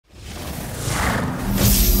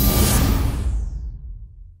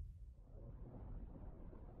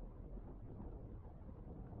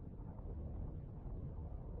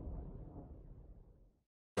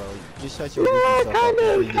Just shut your goofy stuff up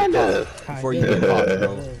before you get popped,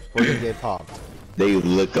 bro. Before you get popped. They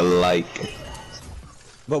look alike.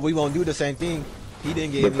 But we won't do the same thing. He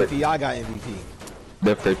didn't get MVP, I got MVP.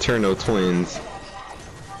 The fraternal twins.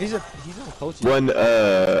 He's not coaching. One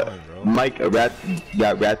Mike got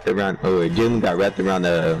wrapped around Jalen got wrapped around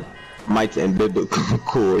Mike's umbilical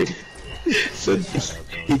cord. So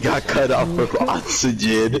he got cut off with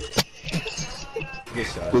oxygen.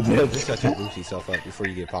 Just shut your goofy self up before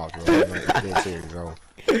you get popped, bro. I'm like, dead serious, bro.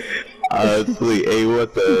 Honestly, hey,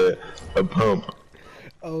 what a pump.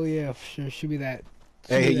 Oh yeah, for sure. Shoot me that.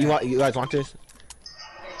 Hey, you guys want this?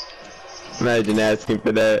 Imagine asking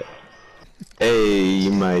for that. Hey,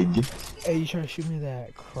 Mike. Hey, you trying to shoot me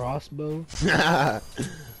that crossbow?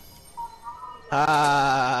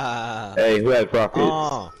 Hey, who has rockets?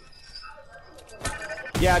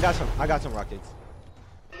 Yeah, I got some rockets.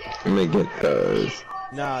 Let me get those.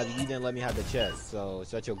 Nah, you didn't let me have the chest, so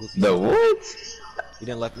shut your goofy. The what? You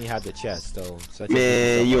didn't let me have the chest, so shut your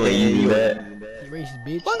Man, you ain't using that. You racist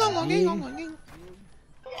bitch.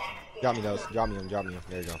 Drop me those. Drop me them.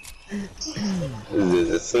 There you go. This is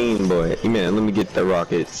a scene, boy. Man, let me get the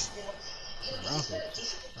rockets.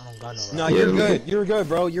 Rockets? I don't got no rockets. No, you're good. You're good,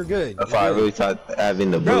 bro. You're good. If I really start having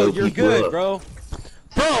the bro, blow you're people good, up. bro.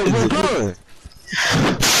 Bro, we're good.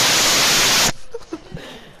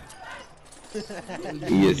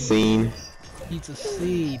 You seen? He's a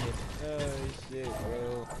seed. Oh shit,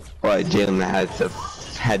 bro. Why Jalen had to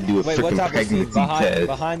do a freaking pregnancy test.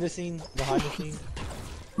 Behind the scene.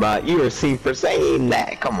 But you were seen for saying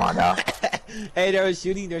that. Come on now. Hey, they're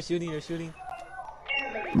shooting. Let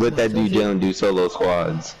that dude Jalen do solo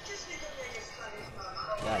squads.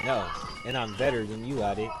 Yeah, I know. And I'm better than you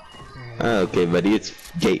at it. Okay, buddy, it's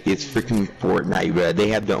freaking Fortnite, bro. They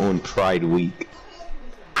have their own Pride Week.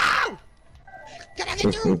 Ow! Can I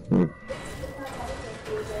get you?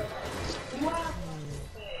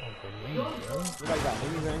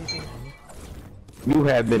 You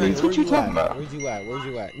have minis. What you talking about? Where's you at?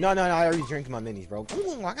 No, I already drank my minis, bro.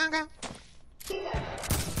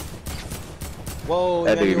 Whoa,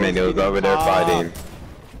 that dude Manio's over there fighting.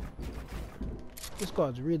 This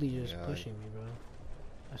squad's really just pushing me, bro.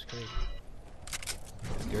 That's crazy.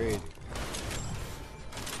 That's crazy.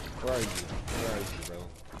 Where are you, bro?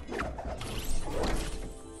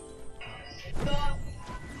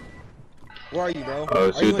 Where are you, bro?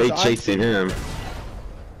 Oh shoot, they chasing him.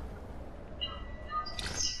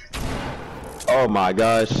 Oh my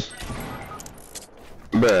gosh.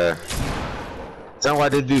 Bruh. Sound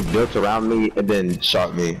like this dude built around me and then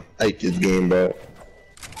shot me. I hate this game, bro.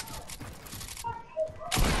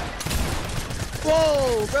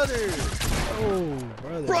 Whoa, brother! Oh,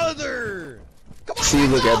 brother! Come on, see,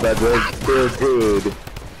 look at that, bro. They're good.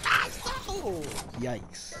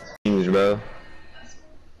 Yikes. Bro.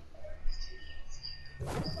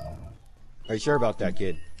 Are you sure about that,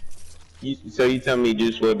 kid? So you tell me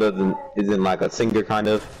Juice WRLD isn't like a singer, kind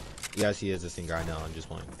of? Yes, he is a singer. I know. I'm just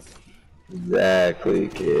playing. Exactly,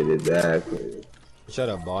 kid. Exactly. Shut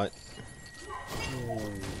up, bot.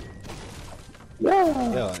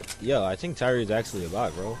 Yeah. Yo, I think Tyree is actually a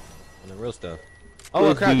bot, bro. On the real stuff.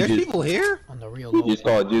 Oh crap! There's people here. On the real. You just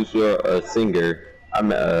called Juice WRLD a singer.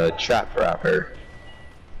 I'm a trap rapper.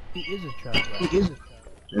 He is a trap rapper.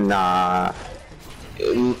 Nah.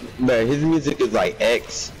 But his music is like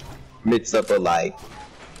X mixed up with like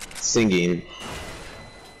singing.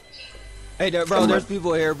 Hey there, bro, there's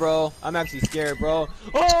people here, bro. I'm actually scared, bro.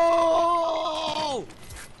 Oh!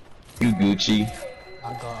 You Gucci.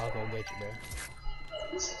 I'll go get you, bro.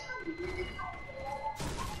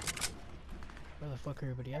 Where the fuck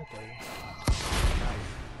everybody at there?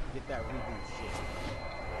 Get that reboot shit.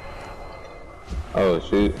 Oh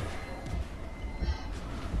shoot.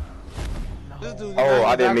 No. Oh,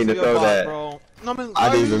 I didn't mean to throw that. Bro. I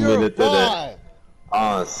didn't even mean to throw that.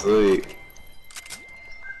 Oh, sweet.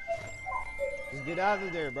 Just get out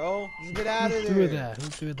of there, bro. Just get out of there. Who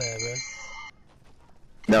threw that, bro?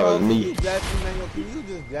 That was me. Can you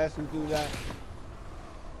just guess who threw that?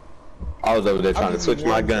 I was over there trying to switch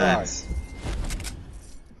my guns.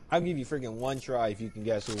 I'll give you freaking one try if you can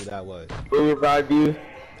guess who that was. Who revived you?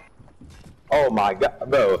 Oh my god,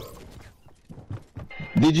 bro.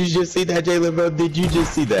 Did you just see that, Jalen, bro? Did you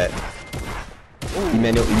just see that?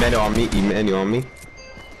 Emmanuel on me. Emmanuel on me.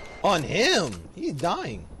 On him? He's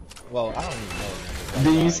dying. Well, I don't even know.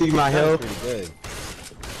 Did you see my health? Pretty good.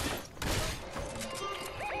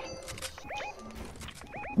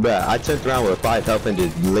 Bruh, I turned around with 5 health and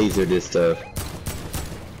just lasered this stuff.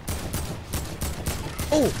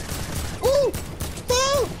 Oh! Oh!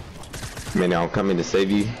 Oh! Man, I'm coming to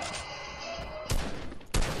save you.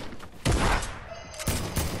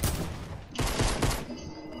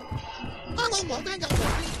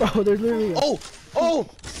 Bro, there's literally Oh!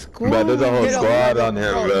 Bro, there's a whole Get up, squad bro. on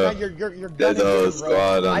him, Bro, bro. man, you're There's a gunning whole him, bro.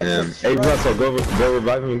 squad on I him. just Hey, struck. Russell, go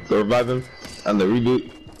revive him. Go revive him on the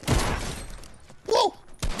reboot. Whoa!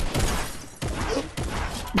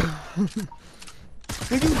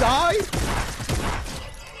 Did you die?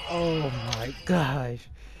 Oh my gosh.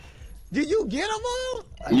 Did you get him all?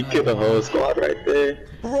 You killed the whole squad right there.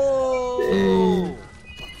 Bro! Dang.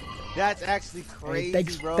 That's actually crazy, Hey,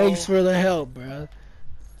 bro. thanks for the help, bro.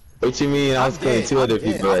 What you mean? I was killing two other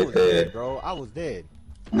people I right was there. dead, bro. I was dead.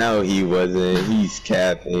 No, he wasn't. He's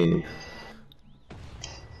capping.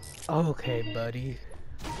 Okay, buddy.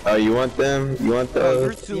 Oh, you want them? You want Bro, you're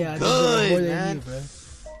those? too Yeah, I just want more good, than man. you,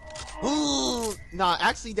 bro. Ooh, nah,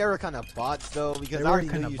 actually, they were kind of bots though, because They I were already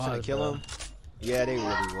kinda knew you should have bots, killed bro. him. Yeah, they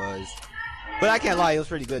really was. But I can't lie, it was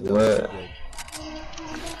pretty good though. What? It was pretty good.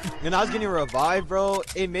 And I was getting revived, bro.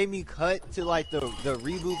 It made me cut to like the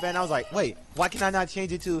reboot van. I was like, wait, why can I not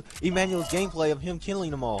change it to Emmanuel's gameplay of him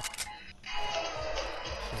killing them all?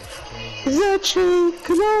 Is that true?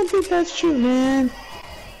 Cause I don't think that's true, man.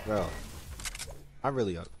 Bro, I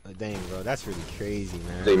really, dang, bro, that's really crazy,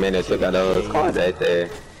 man. 3 minutes took out the whole squad right there.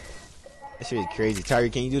 That's really crazy. Tyree,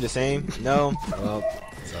 can you do the same? No? Well,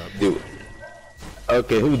 what's up? Dude.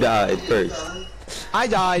 Okay, who died first? I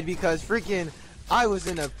died because freaking I was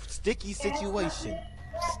in a sticky situation.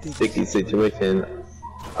 Sticky situation.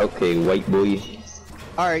 Okay, white boy.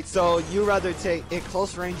 Alright, so you rather take at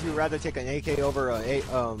close range, you rather take an AK over a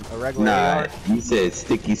regular Nah, AR? you said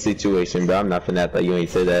sticky situation, bro. I'm not finna act like you ain't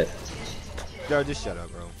said that. Bro, just shut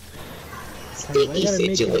up, bro. Sticky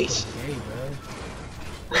situation. Gay,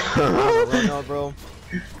 bro. No, bro.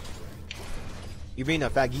 You being a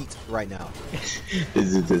faggot right now.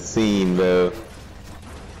 This is the scene, bro.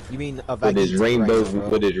 You mean a With his faggot rainbow, right now, bro.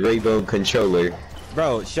 with his rainbow controller.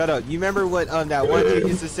 Bro, shut up. You remember what that one kid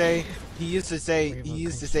used to say? He used to say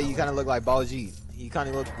you kind of look like Ball G. You kind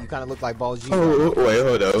of look like Ball G. Oh, wait,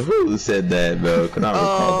 hold on. Who said that, bro? Can I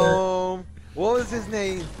recall What was his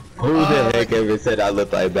name? that? Who the heck ever said I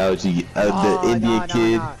look like Balji? The Indian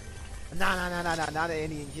kid? Nah, not an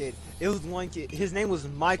Indian kid. It was one kid. His name was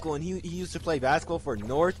Michael, and he used to play basketball for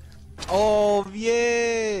North. Oh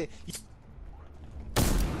yeah.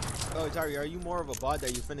 Oh, Tyree, are you more of a bot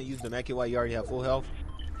that you finna use the mech while you already have full health?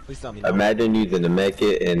 Please tell me. No. Imagine using the mech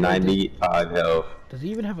kit and 95 health. Does he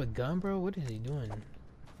even have a gun, bro? What is he doing?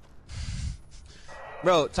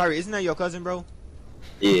 Bro, Tyree, isn't that your cousin, bro?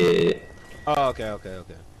 Yeah. Oh, okay.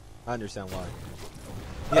 I understand why.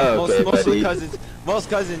 Okay,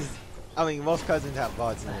 most cousins have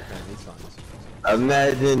bots in their family. It's fine.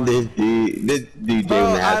 Imagine this dude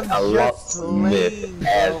Bro, has a locksmith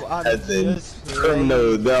as in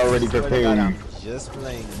criminal. They're already preparing. I'm just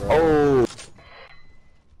playing, bro. Oh.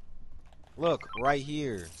 Look, right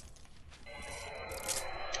here.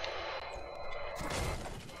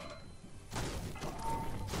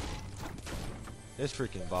 This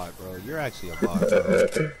freaking bot, bro. You're actually a bot.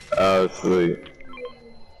 Bro. Oh, sweet.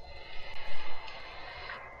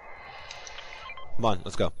 Come on,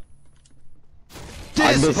 let's go.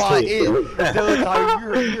 This bot is. Dude,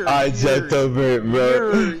 I jumped over it,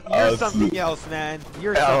 bro. You're something else, man.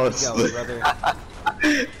 You're something else, brother.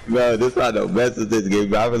 Bro, this not no mess with this game,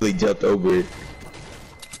 bro. I really jumped over it.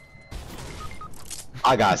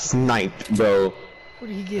 I got sniped, bro. Where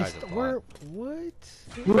did he get? Where? What?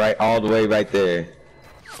 Right, all the way right there.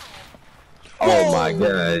 Oh my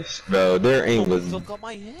gosh, bro. Their aim was.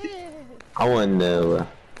 I wanna know.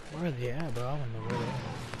 Where are they at, bro? I don't know where they are.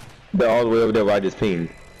 They're all the way over there where I just pinged.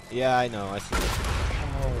 Yeah, I know. I see it.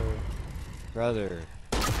 Oh. Brother.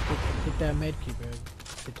 Hit that med key, bro.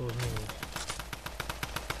 Get those niggas.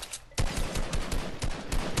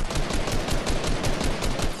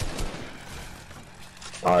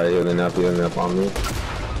 Alright, healing up on me.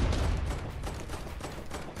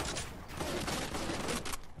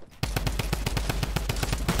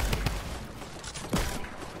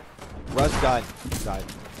 Russ got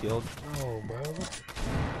killed. Oh, bro.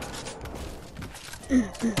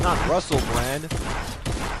 Not Russell Brand.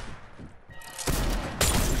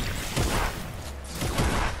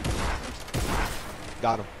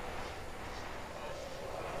 Got him.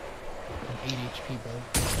 8 HP, bro.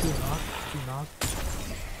 2 knock.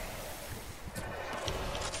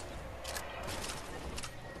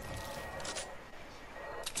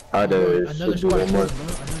 Another squad killed him, bro. Another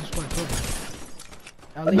squad killed him.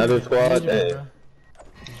 Another squad? Hey.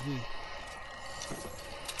 He's weak.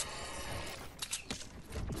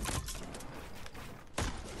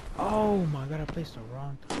 Oh my god, I placed the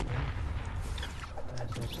wrong time.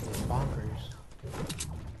 That's actually bonkers.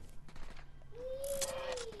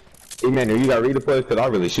 Emmanuel, you got redeploy? Cause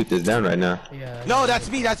I'll really shoot this down right now. Yeah. No,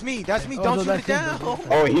 that's me. Don't shoot it down.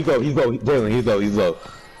 Oh, he's low. Jalen, he's low.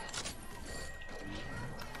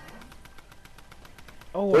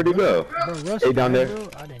 Oh, where'd he go? Bro, Hey, down there.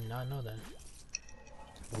 I did not know that.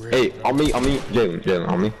 Hey, on me, Jalen,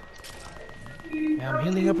 on me. Yeah, I'm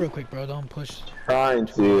healing up real quick, bro. Don't push. Trying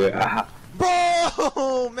to.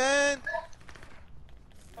 Bro, man.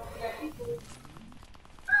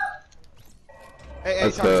 Hey,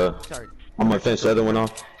 Let's sorry. I'm gonna finish the other one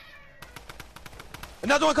off.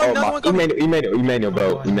 Another one coming, Emmanuel,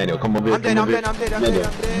 bro. Emmanuel, come over here. I'm dead.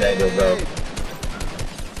 Emmanuel, bro.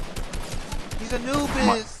 He's a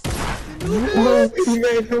noobis.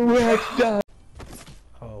 Emmanuel, headshot.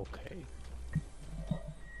 Okay.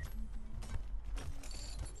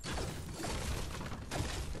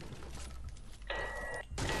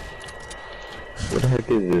 What the heck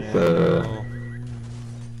is this?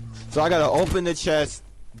 So I gotta open the chest,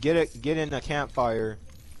 get in a campfire,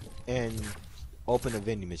 and open a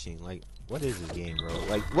vending machine. Like, what is this game, bro?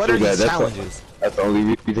 Like, what are these challenges? That's the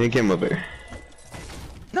only reason he came over here.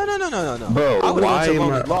 No. Bro, I would've why went to am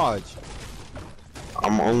Lonely Lodge.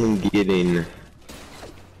 I'm only getting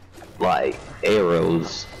like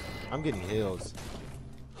arrows. I'm getting heals.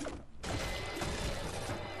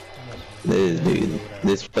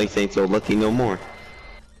 This place ain't so lucky no more.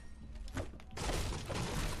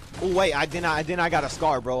 Oh wait, I got a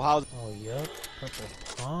scar, bro. How's? Oh yep, purple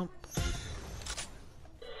pump.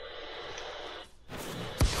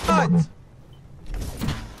 What?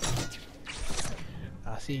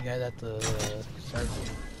 I see you guys at the circle.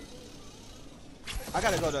 I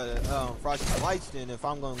gotta go to Frosty Lights then if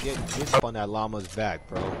I'm gonna get up on that llama's back,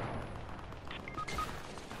 bro.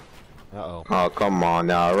 Uh-oh. Oh, come on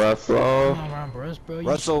now, Russell. Come on, Russ, bro.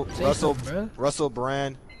 Russell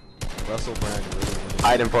Brand. Really.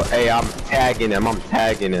 Item for, hey, I'm tagging him.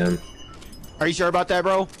 Are you sure about that,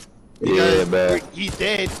 bro? Yeah, bro. He's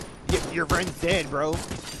dead. Your friend's dead, bro.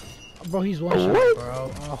 Bro, he's one shot,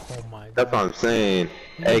 bro. Oh my god. That's what I'm saying.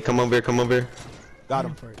 Hey, come over here. Got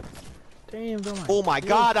him. Damn, bro. Oh my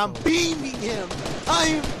god, I'm beaming him.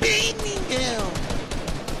 I'm beaming him.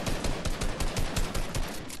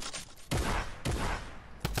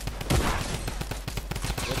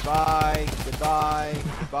 Goodbye.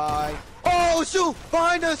 Oh shoot!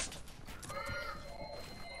 Behind us!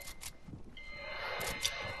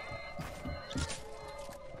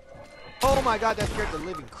 Oh my god, that scared the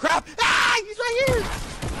living crap! Ah! He's right here!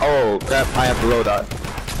 Oh crap, I have to load out.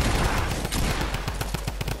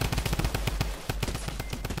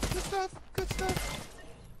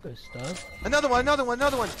 Good stuff. Another one.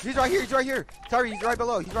 He's right here. Tyree, he's right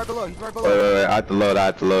below. Wait, I have to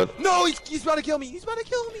load. No, he's about to kill me.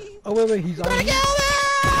 Oh wait, he's on me.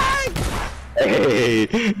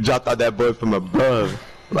 Hey, dropped out that boy from above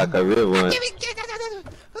like a real one.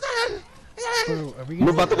 Bro,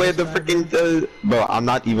 Move out the way of the freaking bro, I'm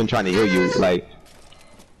not even trying to heal you, like.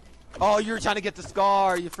 Oh, you were trying to get the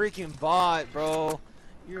scar, you freaking bot, bro.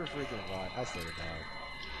 You're a freaking bot. I said it, dog.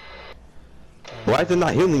 Why is it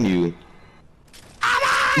not healing you?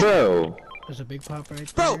 Bro. There's a big pop right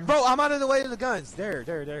there. Bro, I'm out of the way of the guns. There.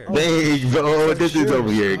 Dang, bro, this is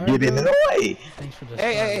over here. Get in the way. Thanks for the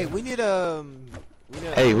Hey, we need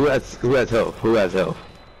Hey, who has health?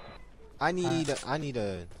 I need a.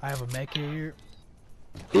 I have a mech here.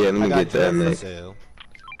 Yeah, let me get that mech.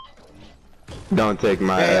 Don't take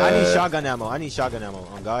my. Hey, I need shotgun ammo.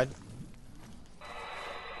 On God.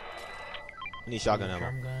 I need shotgun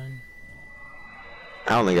ammo. Gun.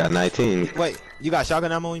 I only got 19. Wait, you got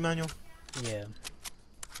shotgun ammo, Emmanuel? Yeah.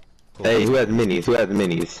 Cool. Hey, who has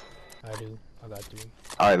minis? I do. I got 3.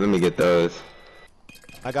 Alright, let me get those.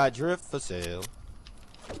 I got drift for sale.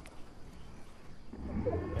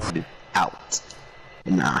 Out.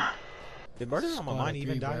 Nah. Did murder on my mind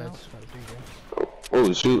even die now?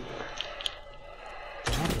 Oh shoot.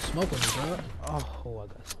 I want to smoke with me, bro. Oh, I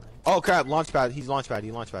got sniped. Oh crap, launchpad. He's launchpad. He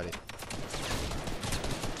launchpad it.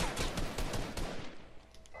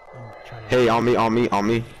 Hey, on me. Oh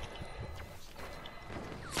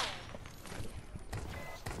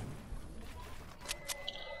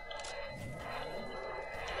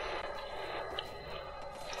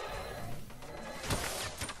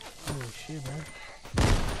shit, man.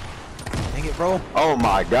 Dang it, bro. Oh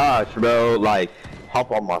my gosh, bro. Like,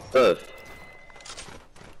 hop on my stuff.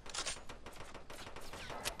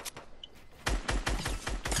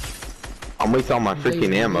 I'm wasting all my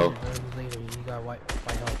freaking ammo. You got white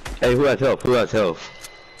health. Hey, who has health? Right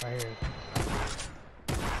here.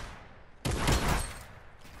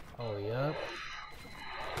 Oh, yep.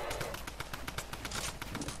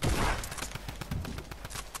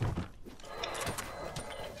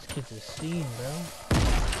 kid's a scene, bro.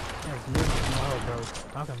 That's literally wild, bro.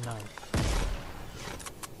 Talking nice.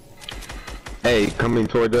 Hey, coming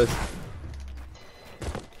toward us.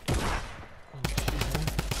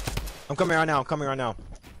 I'm coming right now. I'm coming right now.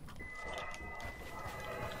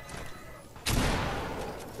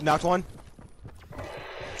 Knocked one.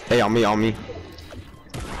 Hey, on me, on me.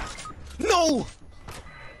 No!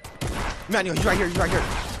 Manuel, he's right here. He's right here.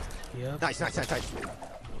 Yep. Nice.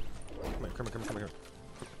 Come here.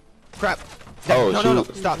 Crap. Oh, no.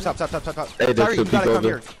 shoot. Stop. Hey, Sorry, you gotta come over.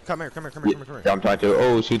 here. Come here. Yeah, I'm trying to.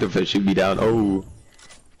 Oh, shoot, the fish shoot me down. Oh.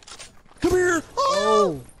 Come here.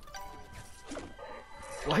 Oh.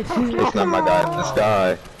 Why did It's not my guy, it's this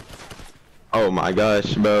guy. Oh my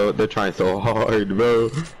gosh, bro. They're trying so hard, bro.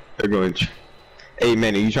 They're going. Hey,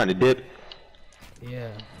 man, are you trying to dip?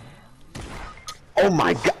 Yeah. Oh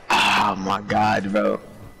my god. Oh my god, bro.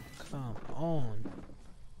 Come on.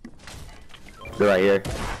 They're right here.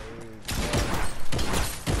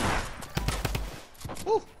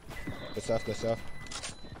 Woo. Good stuff.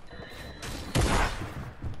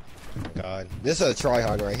 God, this is a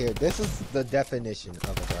tryhard right here. This is the definition of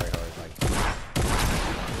a tryhard. Like,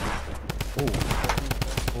 ooh.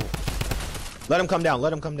 Let him come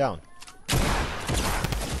down.